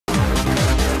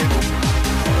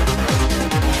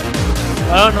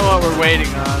I don't know what we're waiting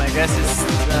on. I guess it's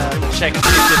checking.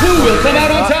 Who will come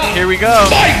out on top? Here we go.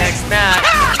 Fight! Next match.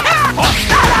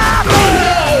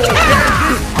 No!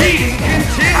 This beating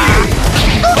continues!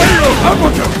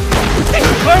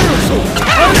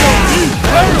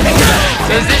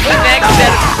 So is this the next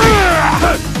set of three?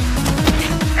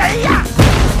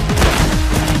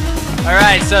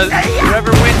 Alright, so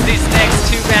whoever wins these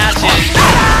next two matches,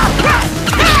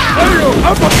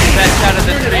 best out of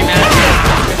the three matches is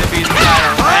going to be the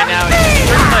title. Right now it's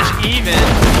pretty much even.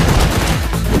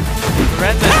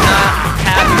 Renzo's not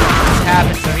happy with what's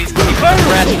happened, so he's keeping the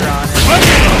pressure on it.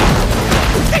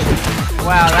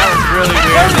 Wow, that was really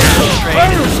weird. This is a throw.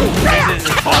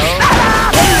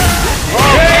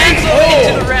 Oh, Renzo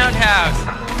into the roundhouse.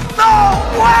 No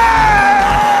way!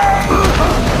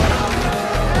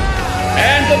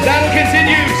 And the battle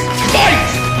continues. Fight!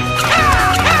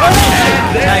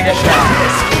 And Tiger shot.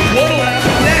 What will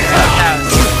happen next? Roundhouse.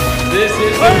 This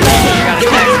is You got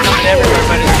attacks coming everywhere,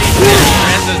 but it seems that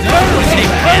Renzo's the only one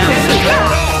taking down.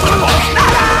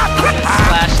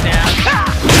 Slash down.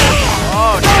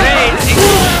 Oh, trade. He's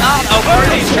not a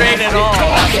worthy trade at all.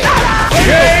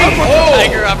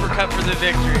 Tiger uppercut for the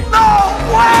victory. No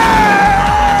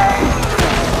way!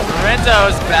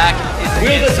 Renzo's back.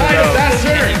 Will the title fast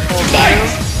turn? Fight!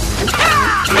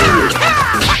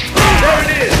 There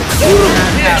it is.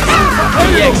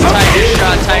 EX Tiger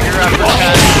shot, Tiger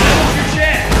uppercut.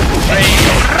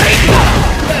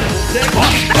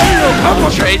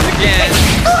 Trades again.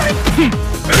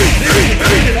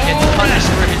 Gets punished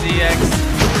for his EX.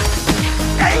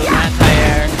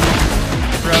 Anti-air.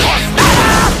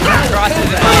 Crosses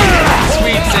it up.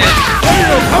 Sweeps it.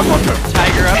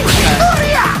 Tiger uppercut.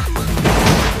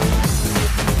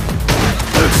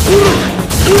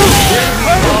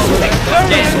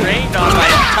 Getting rained on by a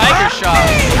Tiger shot.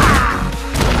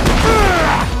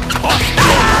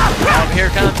 Oh, here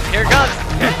it comes.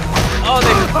 Oh,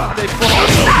 they blow.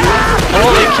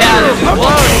 Holy cow, this is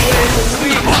blown.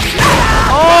 Sweet.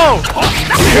 Oh!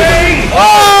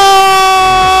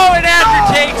 Oh! And after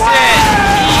takes it.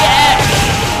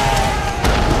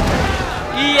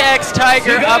 EX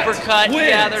Tiger Sagat uppercut wins.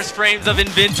 gathers frames of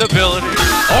invincibility.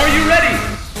 Are you ready?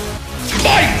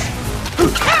 Fight!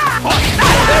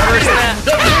 First snap.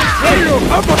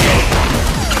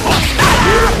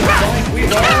 Here's the fight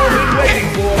we've all been waiting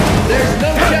for. There's no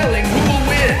telling who will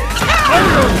win.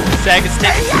 Sagat's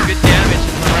taking some good damage.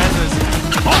 Renzo's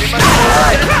pretty much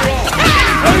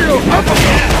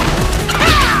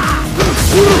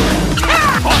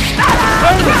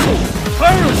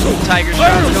Tiger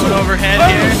shots going overhead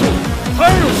here.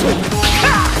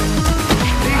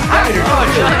 Oh,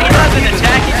 he doesn't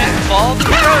attack, he just falls and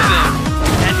throws him.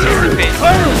 Anticipates.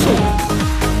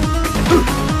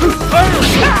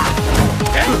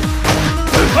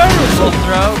 Full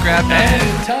throw, grab that.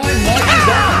 And time marches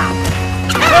on.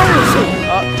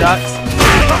 Oh, ducks.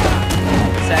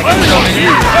 Sagat going in.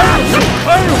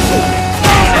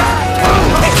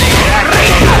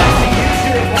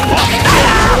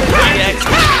 EX.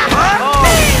 Oh!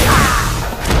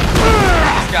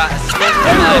 He's got a sliver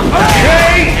of life.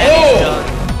 And he's done.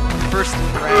 First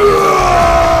round.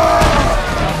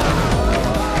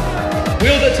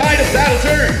 Will the tide of battle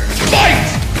turn? Fight!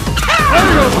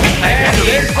 And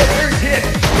there's the first hit.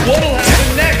 What'll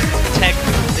happen next? Tech.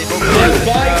 They both The have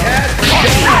fight has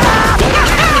begun.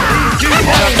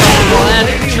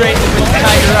 Trade with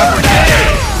Tiger uppercut.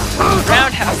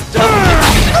 Roundhouse double kick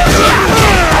in the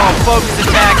head. Oh, focus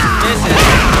attack misses.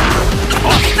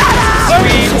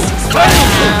 Sweeps, splash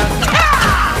down.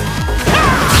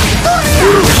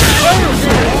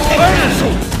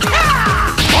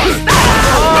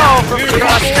 Oh, from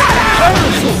across.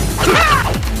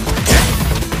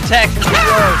 Tech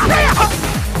throws.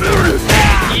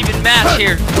 Even match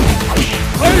here. He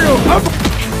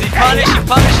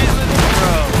punishes with the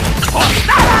throw.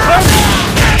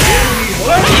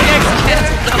 EX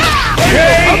cancels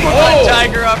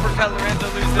Tiger uppercut, Renzo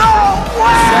loses. No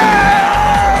way!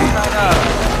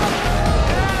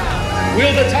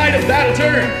 Will the tide of battle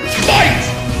turn? Fight!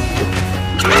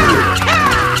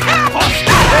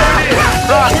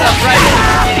 Cross up right,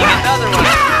 getting another one.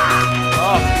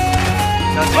 Oh,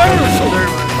 doesn't go to the third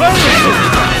one.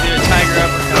 He's gonna do a Tiger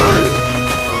uppercut.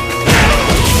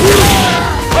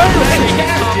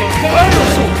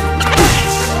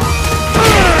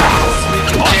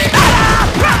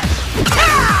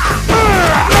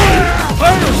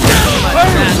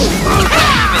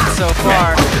 Even so far.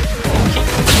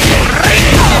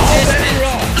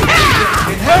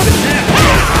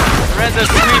 Renzo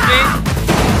sweeping.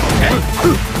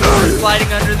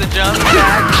 Sliding under the jump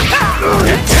attack.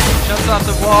 Jumps off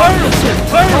the wall.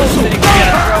 Sitting to get a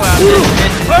throw out.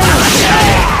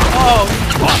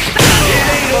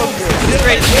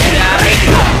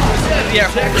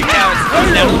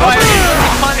 down to the wire. He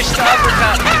punished the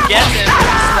uppercut. He gets it.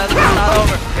 It's not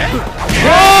over. Okay.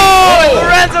 Oh! And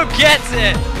Renzo gets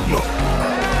it!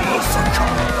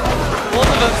 Both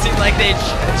of them seem like they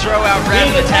throw out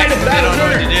random attacks that they don't know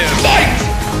what to do. Fight!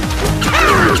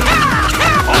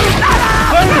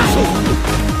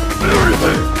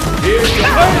 Here's the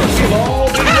fight you've all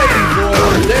been waiting for.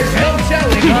 There's no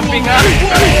telling who will Jumping up.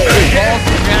 Balls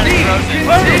to the ground and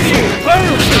throws it.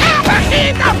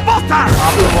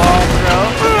 Off the wall, throw.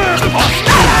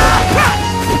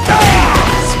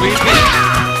 Sweeping.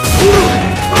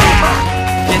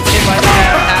 Gets hit by the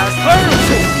roundhouse.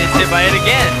 Gets hit by it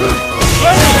again.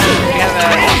 We have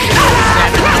a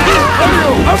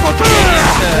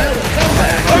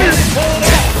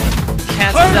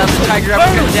cancels out the tiger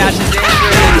uppercut, dashes in for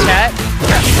the chat.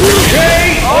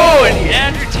 Oh, and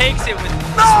Andrew takes it with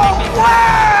sweeping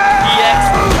EX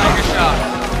tiger shot.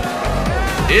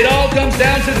 It all comes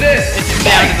down to this. It's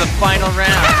down to the final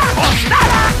round.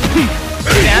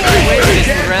 Andrew wins this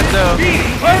to Renzo.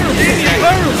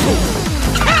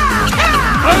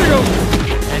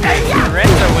 And if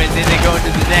Renzo wins it, they go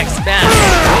into the next match.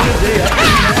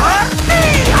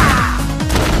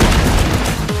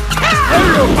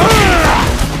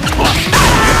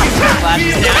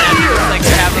 Flashes down after looks like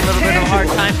they're having a little bit of a hard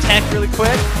time. Tech really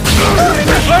quick. Pushes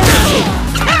it back.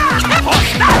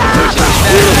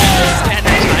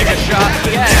 Standing tiger shot.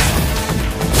 Yes.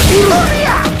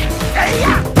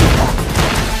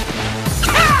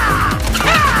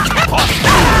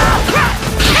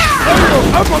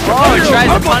 Oh, he tries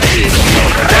to punish it.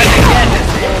 Doesn't get it.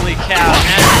 Holy cow.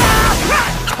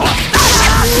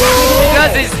 He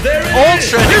does his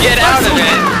ultra to get out of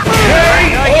it.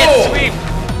 Now he gets sweep.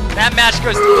 That match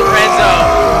goes to Renzo.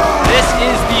 This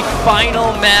is the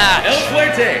final match.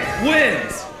 Fuerte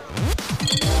wins.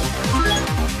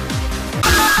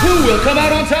 Who will come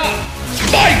out on top?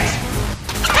 Fight!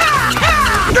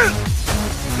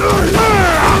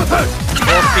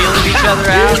 Both feeling each other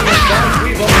out.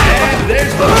 And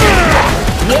there's the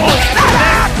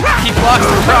He blocks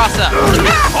the cross-up.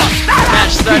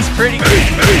 Match starts pretty even.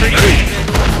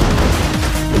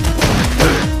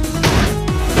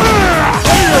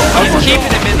 He's keeping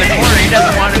him in the corner. He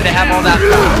doesn't want him to have all that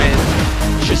movement.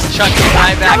 Just chucks the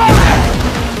guy back in there.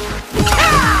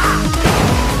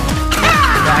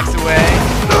 Backs away.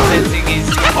 Sensing he's...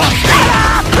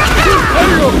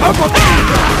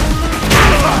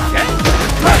 Okay.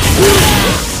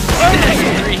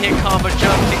 Stagger 3-hit combo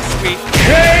jump kick sweep.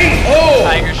 KO!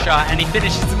 Tiger shot, and he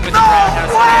finishes him with the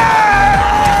roundhouse kick.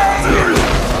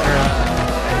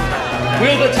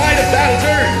 Will the tide of battle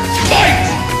turn? Fight!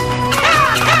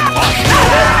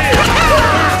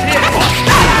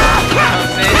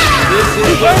 This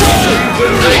is what we've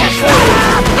been waiting for.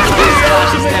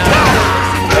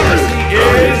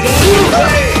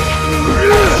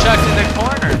 Chucked in the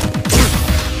corner.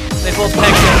 They both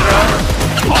peg the throw.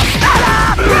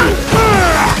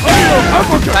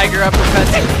 Tiger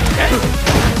uppercuts. Okay.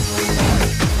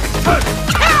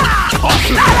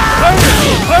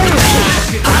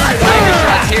 Tiger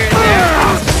shots here and there.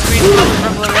 Sweet coming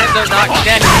from Lorenzo, knocking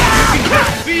neck.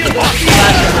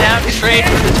 Flashes down, trade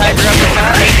with the Tiger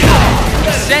uppercut.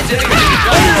 He sends it into the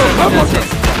jungle.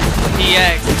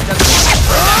 EX.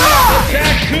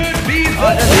 That could be the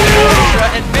ultra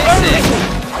and misses.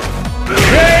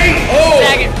 KO!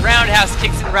 Sagat roundhouse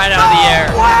kicks it right out of the air.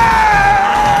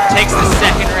 Takes the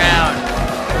second round.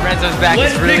 Renzo's back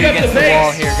is really against the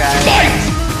wall here, guys. Fight!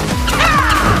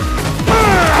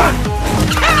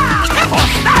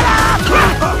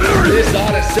 This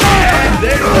ought to and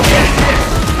there's the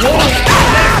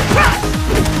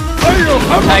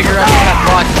Tiger uppercut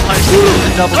blocks, punches with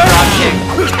a double drop kick.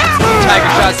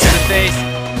 Tiger shots to the face.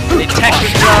 They tech the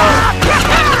throw.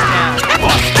 Smashes down.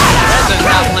 Renzo's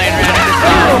not playing around in this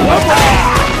game.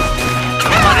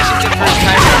 Punishes it first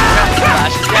Tiger uppercut.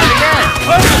 Flashes down again.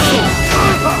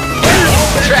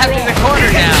 Trapped in the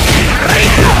corner now.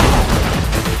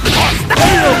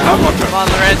 Come on,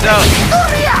 Lorenzo.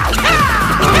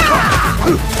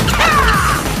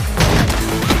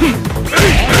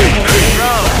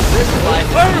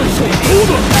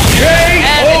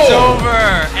 And it's over.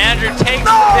 Andrew takes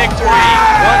the victory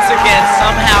once again,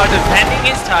 somehow defending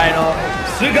his title.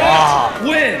 Sagat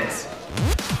wins.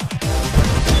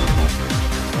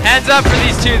 Hands up for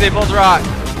these two, they both rock.